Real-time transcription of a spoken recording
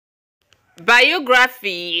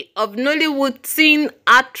Biography of Nollywood teen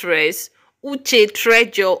actress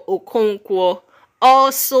Uchechi Okonkwo,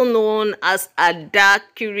 also known as Ada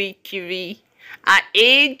Kirikiri. Her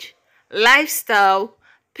age, lifestyle,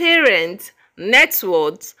 parents, net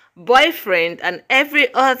worth, boyfriend, and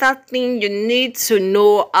every other thing you need to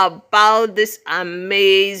know about this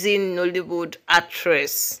amazing Nollywood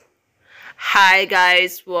actress. Hi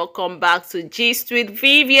guys, welcome back to Gist with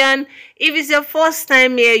Vivian. If it's your first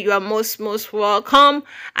time here, you are most welcome,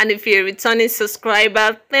 and if you're a returning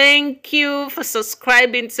subscriber, thank you for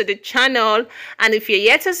subscribing to the channel. And if you're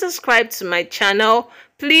yet to subscribe to my channel,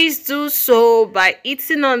 please do so by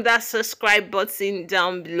hitting on that subscribe button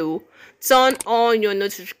down below. Turn on your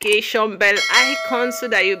notification bell icon so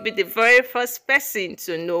that you'll be the very first person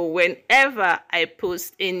to know whenever I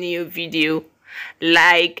post a new video.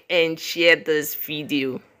 Like and share this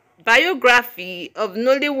video. Biography of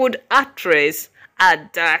Nollywood actress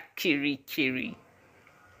Ada Kirikiri.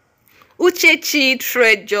 Uchechi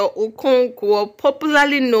Okonkwo,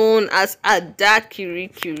 popularly known as Ada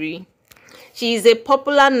Kirikiri. She is a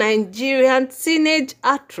popular Nigerian teenage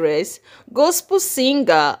actress, gospel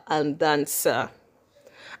singer, and dancer.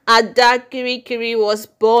 Ada Kirikiri was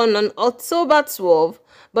born on October 12,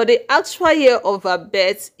 but the actual year of her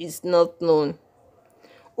birth is not known.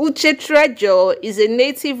 Uchechi is a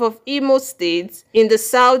native of Imo State in the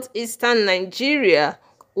southeastern Nigeria,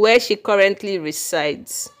 where she currently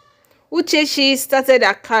resides. Uchechi started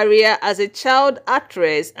her career as a child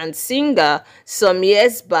actress and singer some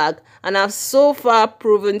years back and has so far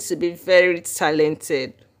proven to be very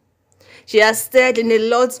talented. She has starred in a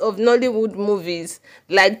lot of Nollywood movies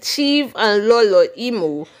like Chief and Lolo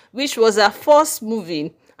Imo, which was her first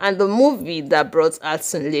movie and the movie that brought her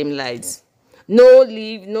to limelight. No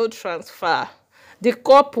Leave, No Transfer, The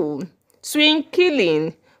Couple, Twin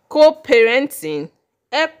Killing, Co-Parenting,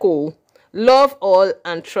 Echo, Love All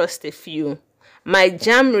and Trust a Few, My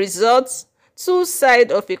Jam Results, Two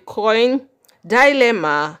Sides of a Coin,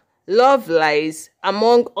 Dilemma, Love Lies,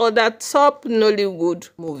 among other top Nollywood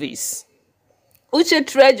movies.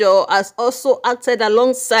 Uchechi has also acted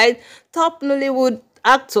alongside top Nollywood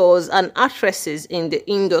actors and actresses in the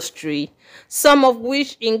industry, some of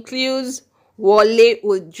which includes Wole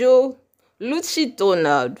Ojo, Lucy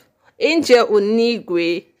Donald, Angel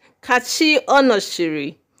Onigwe, Kachi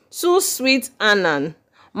Onoshiri, Too Sweet Annan,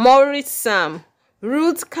 Maurice Sam,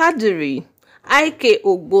 Ruth Kadiri, Ike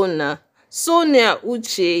Ogbonna, Sonia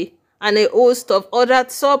Uche, and a host of other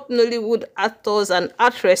top Nollywood actors and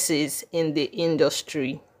actresses in the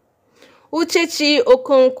industry. Uchechi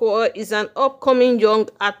Okonkwo is an upcoming young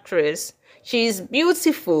actress. She is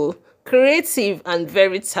beautiful, creative, and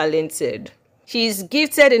very talented. She is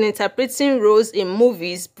gifted in interpreting roles in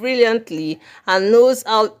movies brilliantly and knows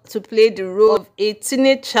how to play the role of a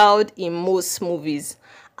teenage child in most movies.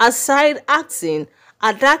 Aside acting,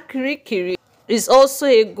 Ada Kirikiri is also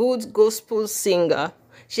a good gospel singer.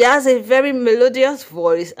 She has a very melodious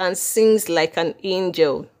voice and sings like an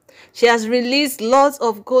angel. She has released lots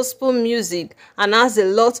of gospel music and has a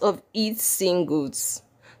lot of hit singles.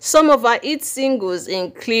 Some of her hit singles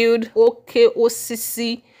include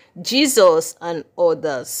Okonkwo, Jesus, and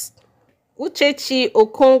others. Uchechi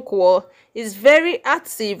Okonkwo is very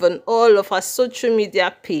active on all of her social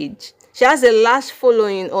media pages. She has a large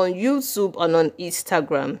following on YouTube and on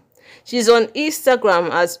Instagram. She's on Instagram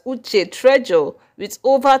as Uchechi with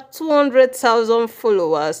over 200,000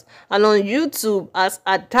 followers and on YouTube as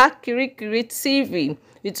Ada Kirikiri TV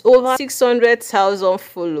with over 600,000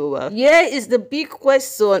 followers. Here is the big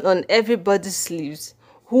question on everybody's lips.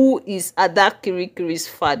 Who is Ada Kirikiri's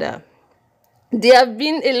father? There have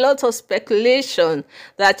been a lot of speculation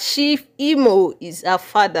that Chief Imo is her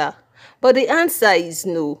father, but the answer is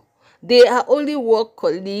no. They are only work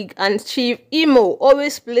colleagues, and Chief Imo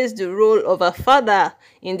always plays the role of her father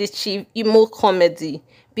in the Chief Imo comedy.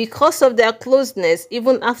 Because of their closeness,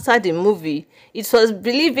 even after the movie, it was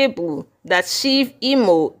believable that Chief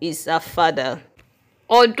Imo is her father.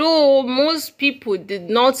 Although most people did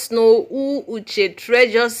not know who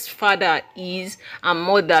Uchechi's father is and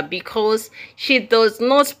mother because she does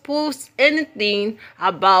not post anything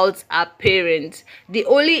about her parents. The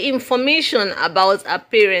only information about her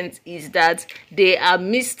parents is that they are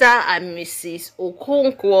Mr. and Mrs.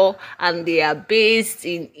 Okonkwo and they are based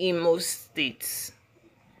in Imo State.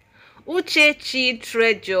 Uchechi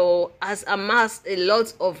has amassed a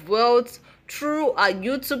lot of wealth through her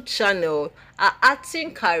YouTube channel, her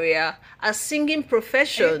acting career, her singing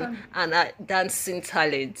profession, and her dancing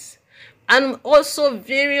talents. and also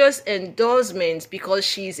various endorsements because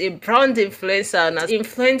she's a brand influencer and has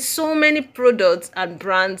influenced so many products and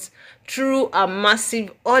brands through a massive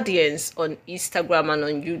audience on Instagram and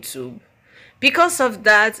on YouTube. Because of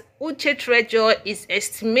that, Uche Treasure is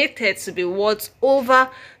estimated to be worth over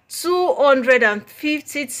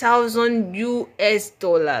 250,000 US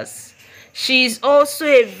dollars. She is also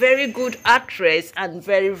a very good actress and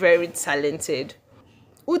very, very talented.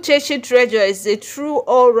 Uchechi Treasure is a true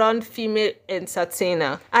all-round female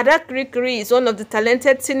entertainer. Ada Kirikiri is one of the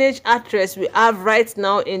talented teenage actresses we have right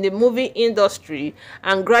now in the movie industry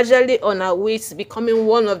and gradually on her way to becoming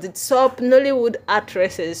one of the top Nollywood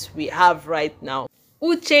actresses we have right now.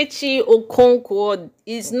 Uchechi Okonkwo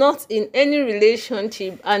is not in any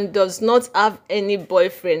relationship and does not have any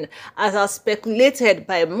boyfriend, as are speculated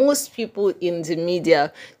by most people in the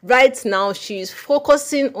media. Right now, she is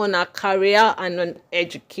focusing on her career and on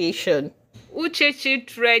education. Uchechi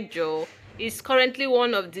Treasure is currently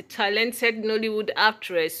one of the talented Nollywood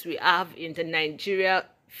actresses we have in the Nigeria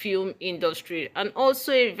film industry and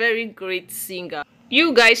also a very great singer.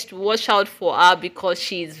 You guys watch out for her because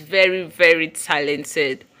she is very, very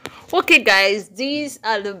talented. Okay guys, these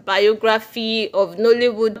are the biography of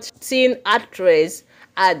Nollywood teen actress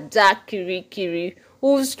Ada Kirikiri,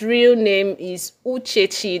 whose real name is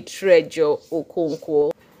Uchechi Treasure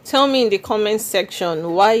Okonkwo. Tell me in the comment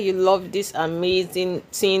section why you love this amazing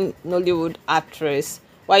teen Nollywood actress,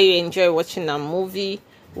 why you enjoy watching her movie,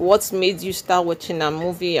 what made you start watching a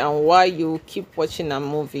movie, and why you keep watching a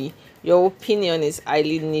movie. Your opinion is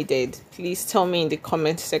highly needed. Please tell me in the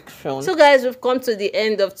comment section. So guys, we've come to the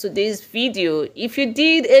end of today's video. If you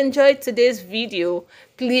did enjoy today's video,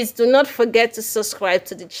 please do not forget to subscribe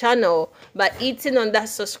to the channel by hitting on that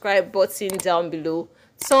subscribe button down below.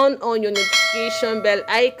 Turn on your notification bell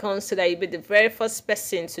icon so that you'll be the very first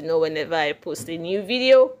person to know whenever I post a new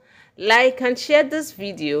video. Like and share this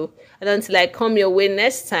video, and until I come your way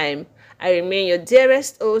next time, I remain your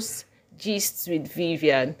dearest host, Gist with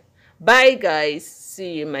Vivian. Bye guys,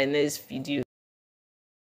 see you in my next video.